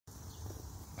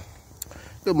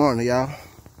Good morning, y'all.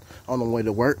 On the way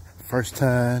to work. First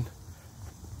time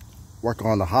working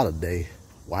on the holiday.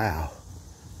 Wow.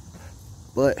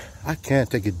 But I can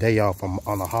take a day off on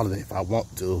a holiday if I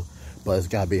want to. But it's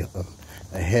got to be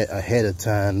ahead of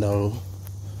time, though.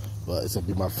 But it's going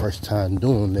to be my first time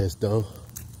doing this, though.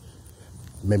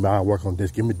 Maybe I'll work on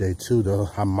this. Give me day 2, though.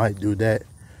 I might do that.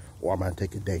 Or I might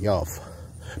take a day off.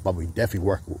 But we're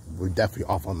definitely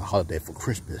off on the holiday for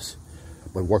Christmas.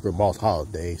 We're working most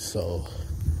holidays, so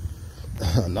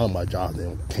none of my jobs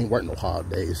can't work no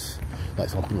holidays. Like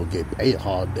some people get paid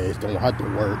holidays, don't have to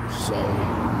work.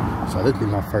 So this be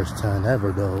my first time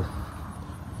ever though.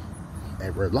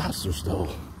 At Red Lobsters though.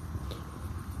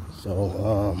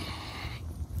 So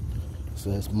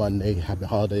it's Monday. Happy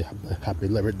holiday, happy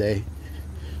Labor Day.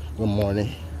 Good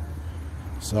morning.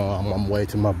 So I'm on my way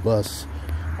to my bus.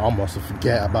 I almost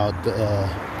forget about the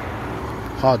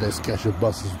holiday schedule.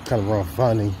 Buses kind of run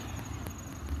funny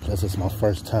because it's my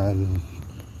first time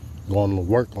going to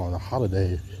work on a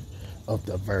holiday of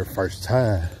the very first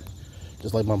time.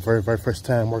 Just like my very first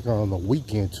time working on the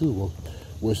weekend too,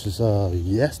 which is not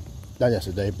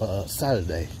yesterday, but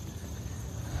Saturday.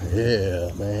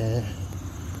 Yeah, man.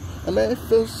 I mean, it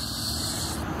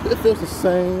feels the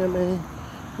same. I mean,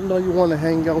 you know, you want to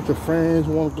hang out with your friends,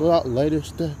 you want to go out later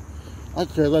stuff. I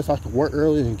care less. I can work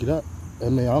early and get up. I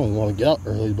mean, I don't want to get out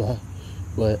early,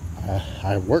 but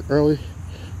I work early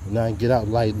and I get out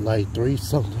like 3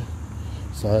 something.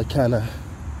 So I kind of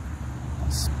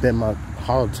spend my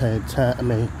holiday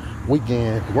time,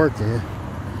 weekend working,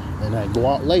 and I go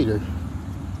out later.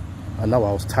 I know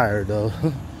I was tired though.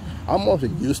 I'm mostly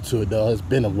used to it though. It's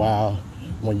been a while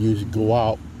when you go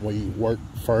out, when you work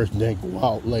first and then go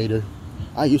out later.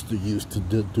 I used to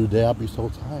do that. I'd be so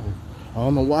tired. I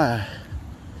don't know why.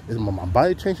 Is my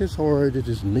body changes, or is it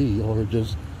just me, or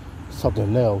just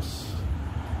something else?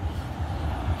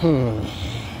 I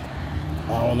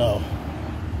don't know.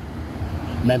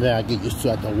 Maybe I get used to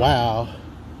it after a while.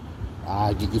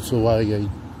 I get used to what I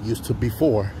used to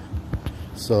before.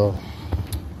 So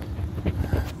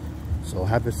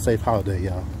have a safe holiday,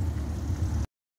 y'all.